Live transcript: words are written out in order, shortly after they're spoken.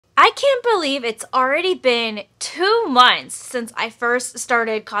I can't believe it's already been 2 months since I first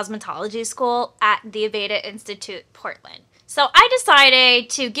started cosmetology school at the Aveda Institute, Portland. So I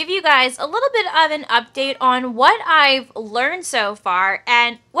decided to give you guys a little bit of an update on what I've learned so far.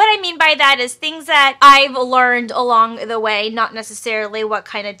 And what I mean by that is things that I've learned along the way, not necessarily what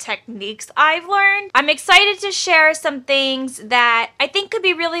kind of techniques I've learned. I'm excited to share some things that I think could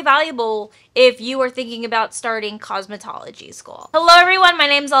be really valuable if you are thinking about starting cosmetology school. Hello everyone, my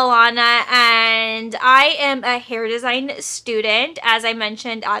name's Ilana and I am a hair design student, as I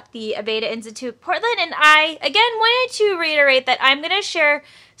mentioned, at the Aveda Institute, Portland. And I, again, wanted to reiterate that I'm going to share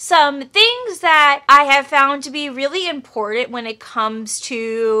some things that I have found to be really important when it comes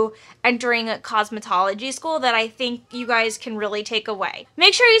to entering a cosmetology school that I think you guys can really take away.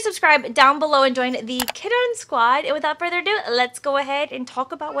 Make sure you subscribe down below and join the Kidon Squad. And without further ado, let's go ahead and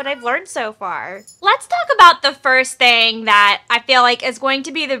talk about what I've learned so far. Let's talk about the first thing that I feel like is going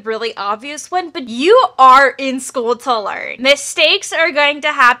to be the really obvious one, but you are in school to learn. Mistakes are going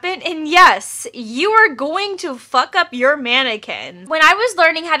to happen, and yes, you are going to fuck up your mannequin. When I was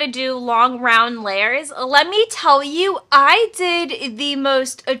learning how to do long round layers, let me tell you, I did the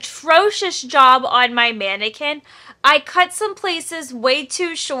most atrocious job on my mannequin. I cut some places way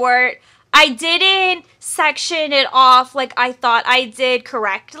too short. I didn't section it off like I thought I did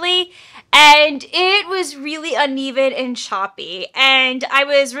correctly, and it was really uneven and choppy, and I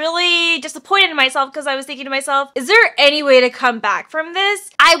was really disappointed in myself because I was thinking to myself, is there any way to come back from this?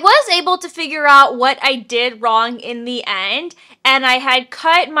 I was able to figure out what I did wrong in the end, and I had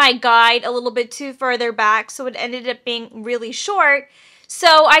cut my guide a little bit too further back, so it ended up being really short.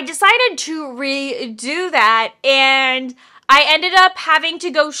 So I decided to redo that, and I ended up having to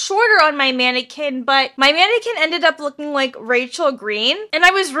go shorter on my mannequin, but my mannequin ended up looking like Rachel Green, and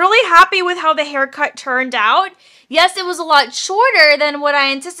I was really happy with how the haircut turned out. Yes, it was a lot shorter than what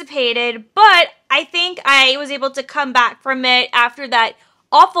I anticipated, but I think I was able to come back from it after that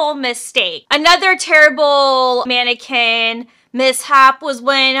awful mistake. Another terrible mannequin mishap was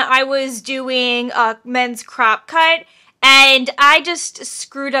when I was doing a men's crop cut, and I just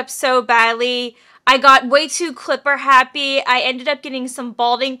screwed up so badly. I got way too clipper happy. I ended up getting some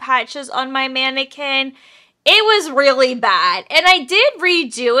balding patches on my mannequin. It was really bad. And I did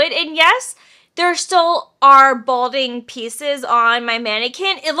redo it. And yes, there still are balding pieces on my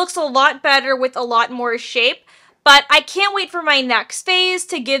mannequin. It looks a lot better with a lot more shape. But I can't wait for my next phase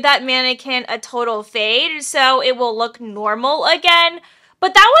to give that mannequin a total fade so it will look normal again.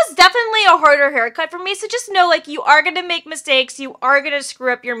 But that was definitely a harder haircut for me, so just know, like, you are going to make mistakes, you are going to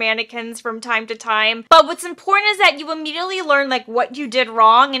screw up your mannequins from time to time, but what's important is that you immediately learn, like, what you did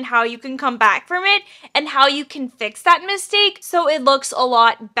wrong and how you can come back from it, and how you can fix that mistake so it looks a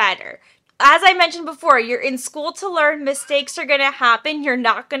lot better. As I mentioned before, you're in school to learn. Mistakes are going to happen. You're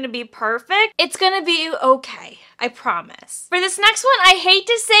not going to be perfect. It's going to be okay. I promise. For this next one, I hate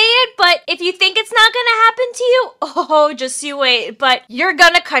to say it, but if you think it's not going to happen to you, oh, just you wait. But you're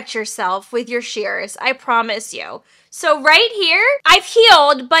going to cut yourself with your shears. I promise you. So right here, I've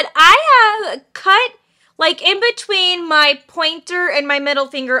healed, but I have cut like in between my pointer and my middle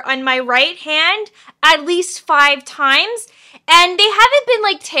finger on my right hand at least 5 times. And they haven't been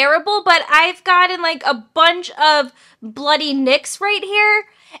like terrible, but I've gotten like a bunch of bloody nicks right here,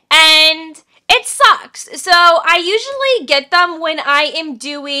 and it sucks. So I usually get them when I am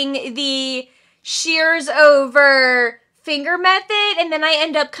doing the shears over finger method, and then I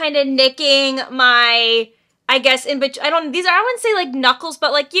end up kind of nicking my, I guess, in between, I wouldn't say like knuckles,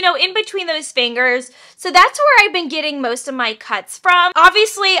 but like, you know, in between those fingers. So that's where I've been getting most of my cuts from.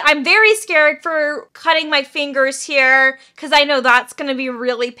 Obviously, I'm very scared for cutting my fingers here because I know that's going to be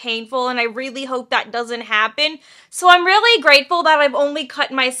really painful, and I really hope that doesn't happen. So I'm really grateful that I've only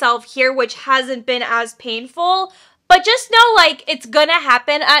cut myself here, which hasn't been as painful. But just know, like, it's gonna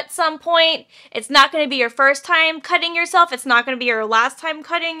happen at some point. It's not gonna be your first time cutting yourself. It's not gonna be your last time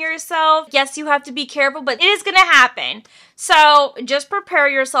cutting yourself. Yes, you have to be careful, but it is gonna happen. So just prepare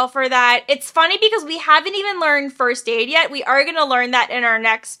yourself for that. It's funny because we haven't even learned first aid yet. We are gonna learn that in our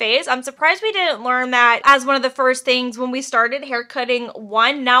next phase. I'm surprised we didn't learn that as one of the first things when we started haircutting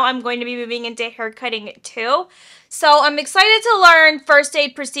 1. Now I'm going to be moving into haircutting 2. So I'm excited to learn first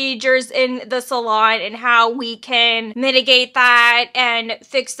aid procedures in the salon and how we can mitigate that and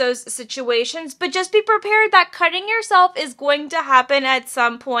fix those situations. But just be prepared that cutting yourself is going to happen at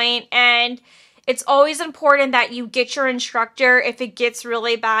some point, and it's always important that you get your instructor if it gets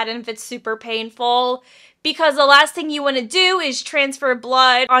really bad and if it's super painful. Because the last thing you want to do is transfer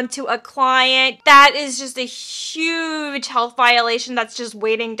blood onto a client. That is just a huge health violation that's just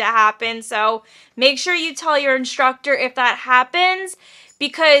waiting to happen. So make sure you tell your instructor if that happens.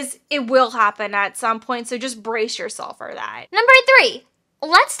 because it will happen at some point, so just brace yourself for that. Number 3,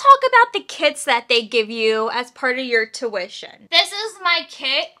 let's talk about the kits that they give you as part of your tuition. This is my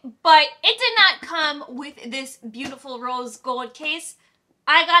kit, but it did not come with this beautiful rose gold case.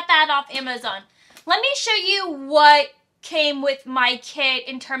 I got that off Amazon. Let me show you what came with my kit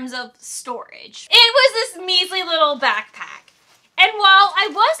in terms of storage. It was this measly little backpack. And while I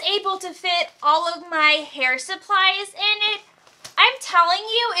was able to fit all of my hair supplies in it, I'm telling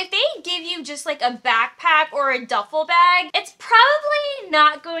you, if they give you just like a backpack or a duffel bag, it's probably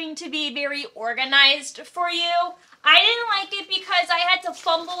not going to be very organized for you. I didn't like it because I had to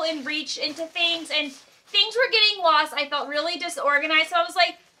fumble and reach into things and things were getting lost. I felt really disorganized, so I was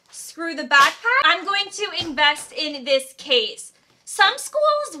like, screw the backpack. I'm going to invest in this case. Some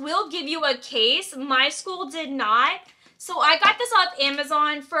schools will give you a case. My school did not. So I got this off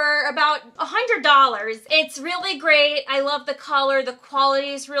Amazon for about $100. It's really great. I love the color. The quality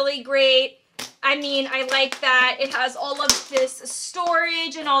is really great. I mean, I like that it has all of this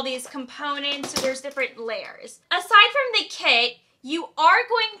storage and all these components, so there's different layers. Aside from the kit, you are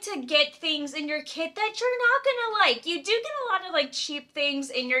going to get things in your kit that you're not gonna like. You do get a lot of like cheap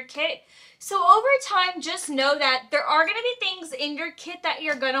things in your kit. So over time, just know that there are gonna be things in your kit that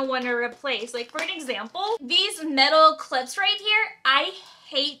you're gonna wanna replace. Like for an example, these metal clips right here, I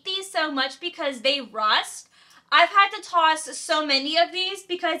hate these so much because they rust. I've had to toss so many of these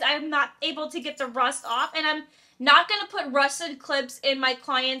because I'm not able to get the rust off, and I'm not gonna put rusted clips in my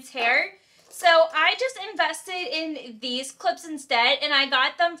client's hair. So I just invested in these clips instead, and I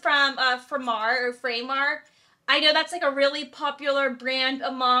got them from Framar. I know that's like a really popular brand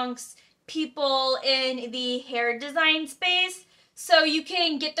amongst people in the hair design space. So you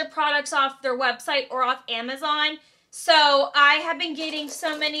can get their products off their website or off Amazon. So I have been getting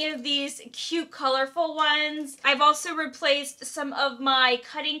so many of these cute, colorful ones. I've also replaced some of my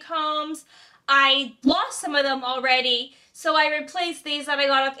cutting combs. I lost some of them already, so I replaced these that I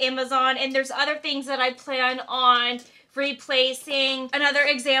got off Amazon, and there's other things that I plan on replacing. Another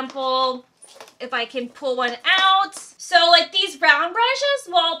example, if I can pull one out. So like these round brushes,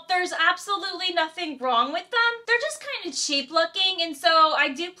 well, there's absolutely nothing wrong with them. They're just kind of cheap looking, and so I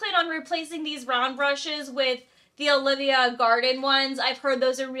do plan on replacing these round brushes with the Olivia Garden ones. I've heard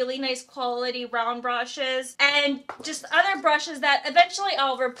those are really nice quality round brushes, and just other brushes that eventually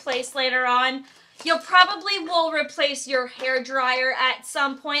I'll replace later on. You'll probably will replace your hair dryer at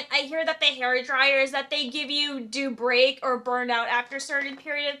some point. I hear that the hair dryers that they give you do break or burn out after a certain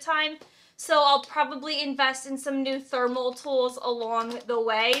period of time. So I'll probably invest in some new thermal tools along the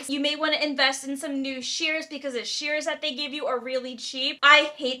way. You may want to invest in some new shears because the shears that they give you are really cheap.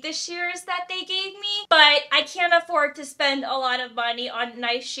 I hate the shears that they gave me, but I can't afford to spend a lot of money on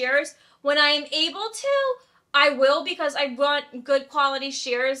nice shears. When I am able to, I will, because I want good quality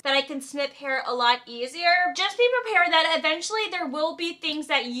shears that I can snip hair a lot easier. Just be prepared that eventually there will be things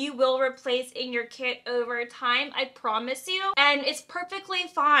that you will replace in your kit over time, I promise you. And it's perfectly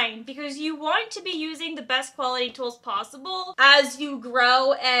fine because you want to be using the best quality tools possible as you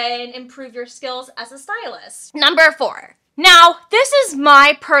grow and improve your skills as a stylist. Number 4. Now, this is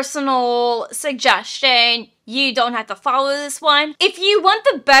my personal suggestion. You don't have to follow this one. If you want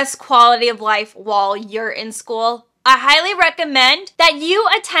the best quality of life while you're in school, I highly recommend that you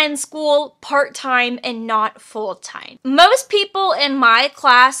attend school part-time and not full-time. Most people in my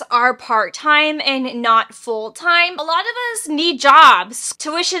class are part-time and not full-time. A lot of us need jobs.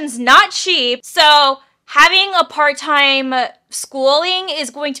 Tuition's not cheap, so having a part-time schooling is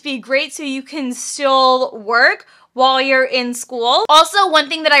going to be great so you can still work while you're in school. Also, one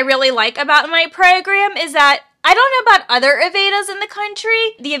thing that I really like about my program is that I don't know about other Avedas in the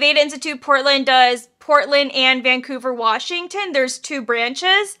country. The Aveda Institute Portland does Portland and Vancouver, Washington. There's 2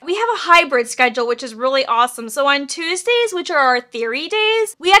 branches. We have a hybrid schedule, which is really awesome. So on Tuesdays, which are our theory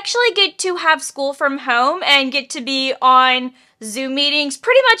days, we actually get to have school from home and get to be on Zoom meetings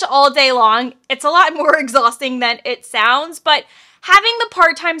pretty much all day long. It's a lot more exhausting than it sounds, but having the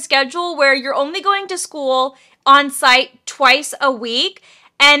part-time schedule where you're only going to school on site twice a week,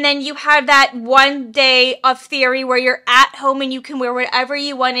 and then you have that one day of theory where you're at home and you can wear whatever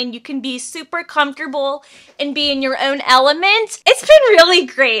you want and you can be super comfortable and be in your own element. It's been really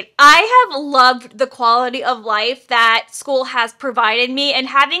great. I have loved the quality of life that school has provided me, and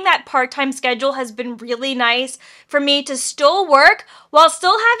having that part-time schedule has been really nice for me to still work while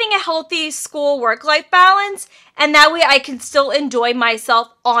still having a healthy school work-life balance, and that way I can still enjoy myself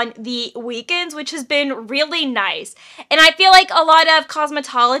on the weekends, which has been really nice. And I feel like a lot of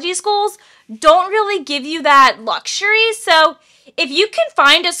cosmetology schools don't really give you that luxury, so if you can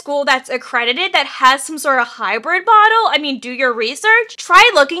find a school that's accredited that has some sort of hybrid model, I mean, do your research.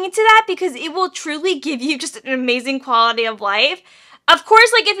 Try looking into that because it will truly give you just an amazing quality of life. Of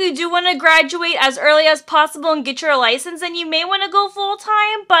course, like if you do want to graduate as early as possible and get your license, then you may want to go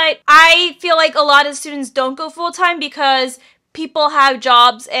full-time, but I feel like a lot of students don't go full-time because people have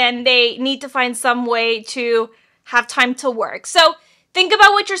jobs and they need to find some way to have time to work. So think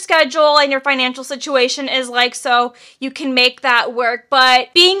about what your schedule and your financial situation is like so you can make that work.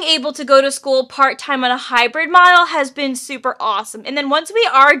 But being able to go to school part-time on a hybrid model has been super awesome. And then once we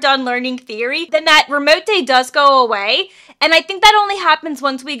are done learning theory, then that remote day does go away. And I think that only happens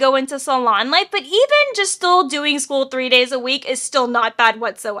once we go into salon life. But even just still doing school 3 days a week is still not bad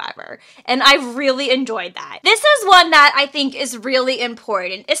whatsoever. And I really enjoyed that. This is one that I think is really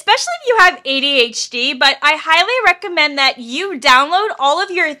important, especially if you have ADHD. But I highly recommend that you download all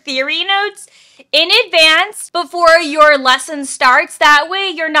of your theory notes in advance before your lesson starts. That way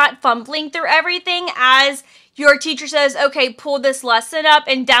you're not fumbling through everything as your teacher says, okay, pull this lesson up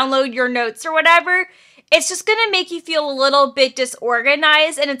and download your notes or whatever. It's just going to make you feel a little bit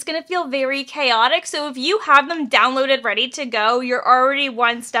disorganized and it's going to feel very chaotic. So if you have them downloaded ready to go, you're already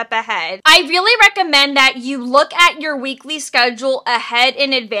one step ahead. I really recommend that you look at your weekly schedule ahead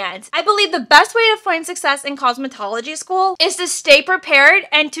in advance. I believe the best way to find success in cosmetology school is to stay prepared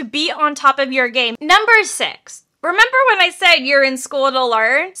and to be on top of your game. Number 6. Remember when I said you're in school to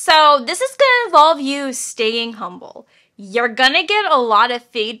learn? So this is going to involve you staying humble. You're gonna get a lot of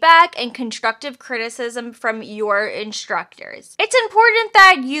feedback and constructive criticism from your instructors. It's important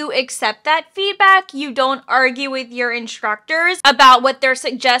that you accept that feedback. You don't argue with your instructors about what they're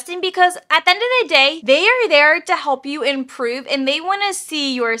suggesting because at the end of the day, they are there to help you improve and they want to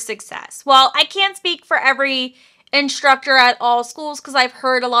see your success. While I can't speak for every instructor at all schools because I've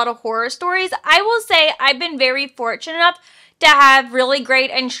heard a lot of horror stories, I will say I've been very fortunate enough to have really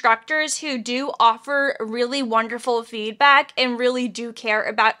great instructors who do offer really wonderful feedback and really do care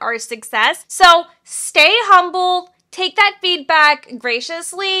about our success. So stay humble, take that feedback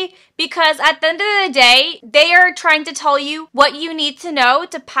graciously because at the end of the day, they are trying to tell you what you need to know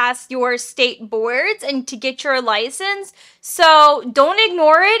to pass your state boards and to get your license. So don't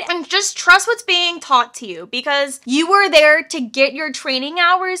ignore it and just trust what's being taught to you because you were there to get your training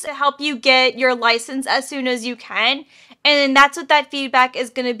hours to help you get your license as soon as you can. And that's what that feedback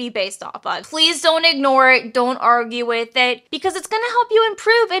is going to be based off of. Please don't ignore it. Don't argue with it because it's going to help you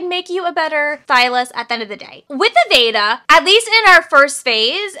improve and make you a better stylist at the end of the day. With Aveda, at least in our first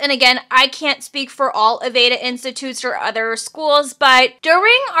phase, and again, I can't speak for all Aveda institutes or other schools, but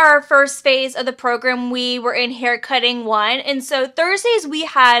during our first phase of the program, we were in haircutting 1. And so Thursdays, we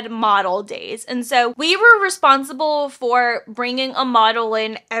had model days. And so we were responsible for bringing a model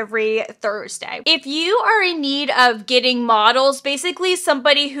in every Thursday. If you are in need of getting models, basically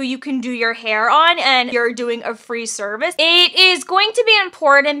somebody who you can do your hair on and you're doing a free service, it is going to be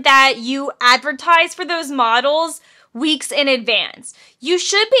important that you advertise for those models weeks in advance. You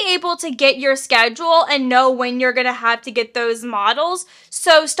should be able to get your schedule and know when you're going to have to get those models.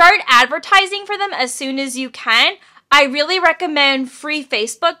 So start advertising for them as soon as you can. I really recommend free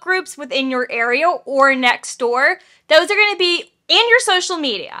Facebook groups within your area or next door. Those are going to be in your social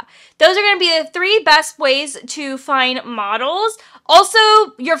media. Those are going to be the 3 best ways to find models. Also,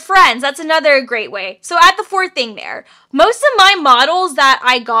 your friends, that's another great way. So add the 4th thing there. Most of my models that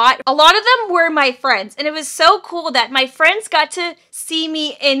I got, a lot of them were my friends. And it was so cool that my friends got to see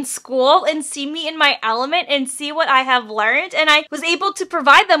me in school and see me in my element and see what I have learned. And I was able to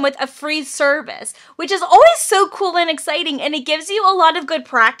provide them with a free service, which is always so cool and exciting. And it gives you a lot of good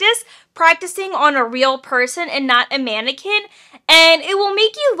practice, practicing on a real person and not a mannequin. And it will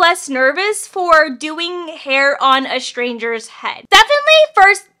make you less nervous for doing hair on a stranger's head. Definitely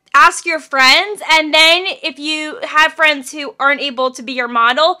first ask your friends, and then if you have friends who aren't able to be your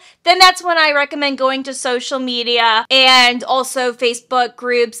model, then that's when I recommend going to social media and also Facebook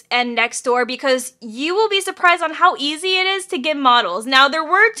groups and Nextdoor because you will be surprised on how easy it is to get models. Now, there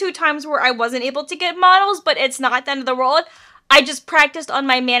were 2 times where I wasn't able to get models, but it's not the end of the world. I just practiced on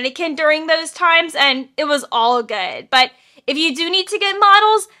my mannequin during those times and it was all good. But if you do need to get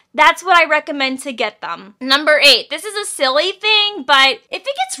models, that's what I recommend to get them. Number 8, this is a silly thing, but if it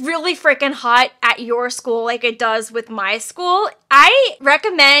gets really freaking hot at your school like it does with my school, I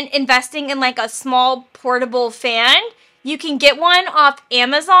recommend investing in like a small portable fan. You can get one off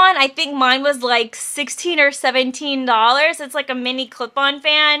Amazon. I think mine was like $16 or $17. It's like a mini clip-on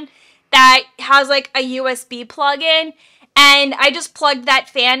fan that has like a USB plug-in. and I just plugged that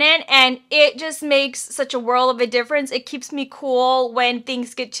fan in, and it just makes such a world of a difference. It keeps me cool when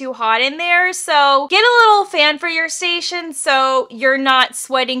things get too hot in there. So get a little fan for your station so you're not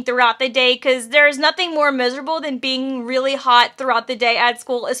sweating throughout the day, because there's nothing more miserable than being really hot throughout the day at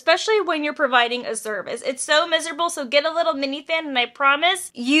school, especially when you're providing a service. It's so miserable. So get a little mini fan, and I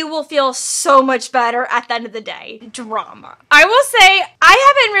promise you will feel so much better at the end of the day. Drama. I will say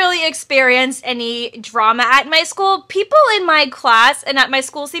I haven't really experienced any drama at my school. People in my class and at my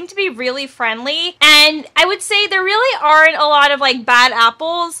school seem to be really friendly, and I would say there really aren't a lot of like bad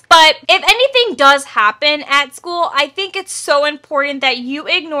apples. But if anything does happen at school, I think it's so important that you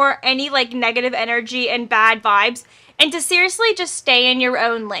ignore any like negative energy and bad vibes, and to seriously just stay in your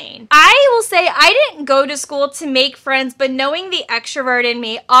own lane. I will say I didn't go to school to make friends, but knowing the extrovert in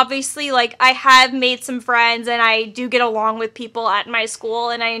me, obviously, like, I have made some friends and I do get along with people at my school,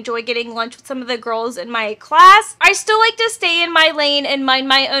 and I enjoy getting lunch with some of the girls in my class. I still like to stay in my lane and mind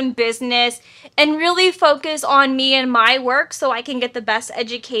my own business and really focus on me and my work so I can get the best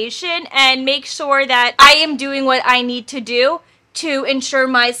education and make sure that I am doing what I need to do to ensure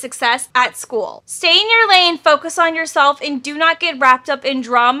my success at school. Stay in your lane, focus on yourself, and do not get wrapped up in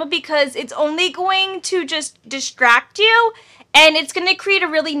drama, because it's only going to just distract you and it's going to create a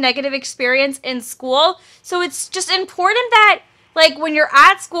really negative experience in school. So it's just important that, like, when you're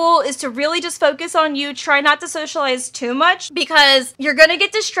at school is to really just focus on you. Try not to socialize too much, because you're going to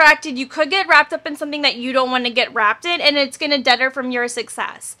get distracted. You could get wrapped up in something that you don't want to get wrapped in, and it's going to deter from your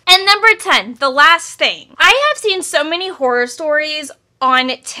success. And number 10, the last thing. I have seen so many horror stories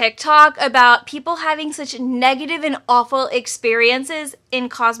on TikTok about people having such negative and awful experiences in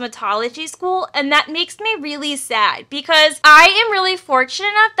cosmetology school, and that makes me really sad, because I am really fortunate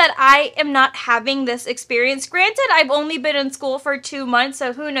enough that I am not having this experience. Granted, I've only been in school for 2 months,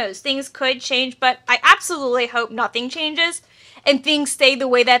 so who knows, things could change, but I absolutely hope nothing changes and things stay the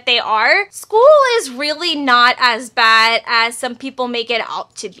way that they are. School is really not as bad as some people make it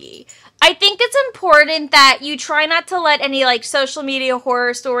out to be. I think it's important that you try not to let any like social media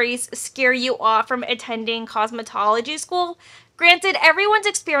horror stories scare you off from attending cosmetology school. Granted, everyone's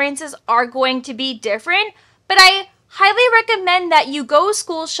experiences are going to be different, but I highly recommend that you go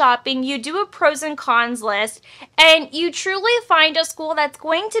school shopping, you do a pros and cons list, and you truly find a school that's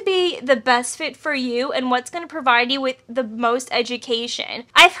going to be the best fit for you and what's going to provide you with the most education.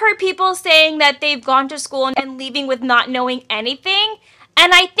 I've heard people saying that they've gone to school and leaving with not knowing anything,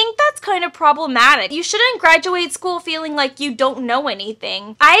 and I think that's kind of problematic. You shouldn't graduate school feeling like you don't know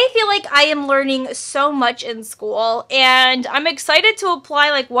anything. I feel like I am learning so much in school, and I'm excited to apply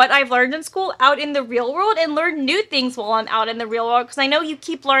like what I've learned in school out in the real world and learn new things while I'm out in the real world, because I know you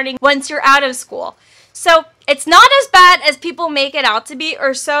keep learning once you're out of school. So it's not as bad as people make it out to be,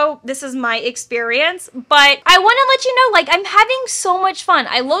 or so this is my experience, but I want to let you know, like, I'm having so much fun.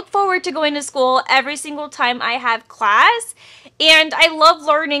 I look forward to going to school every single time I have class, and I love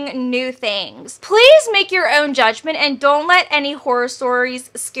learning new things. Please make your own judgment and don't let any horror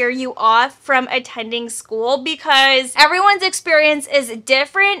stories scare you off from attending school, because everyone's experience is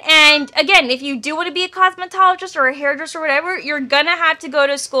different. And again, if you do want to be a cosmetologist or a hairdresser or whatever, you're gonna have to go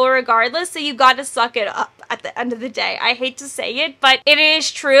to school regardless, so you gotta suck it up at the end of the day. I hate to say it, but it is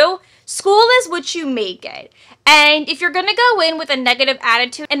true. School is what you make it. And if you're gonna go in with a negative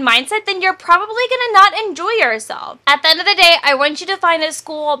attitude and mindset, then you're probably gonna not enjoy yourself. At the end of the day, I want you to find a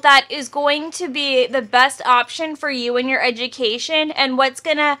school that is going to be the best option for you in your education and what's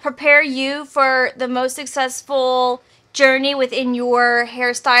gonna prepare you for the most successful journey within your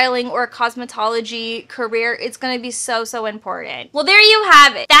hairstyling or cosmetology career. It's going to be so important. Well, there you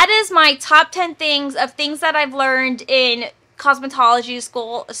have it. That is my top 10 things that I've learned in cosmetology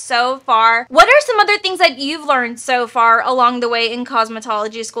school so far. What are some other things that you've learned so far along the way in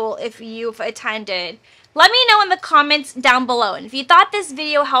cosmetology school if you've attended? Let me know in the comments down below. And if you thought this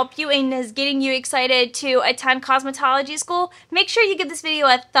video helped you and is getting you excited to attend cosmetology school, make sure you give this video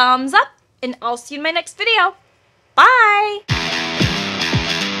a thumbs up, and I'll see you in my next video. Bye!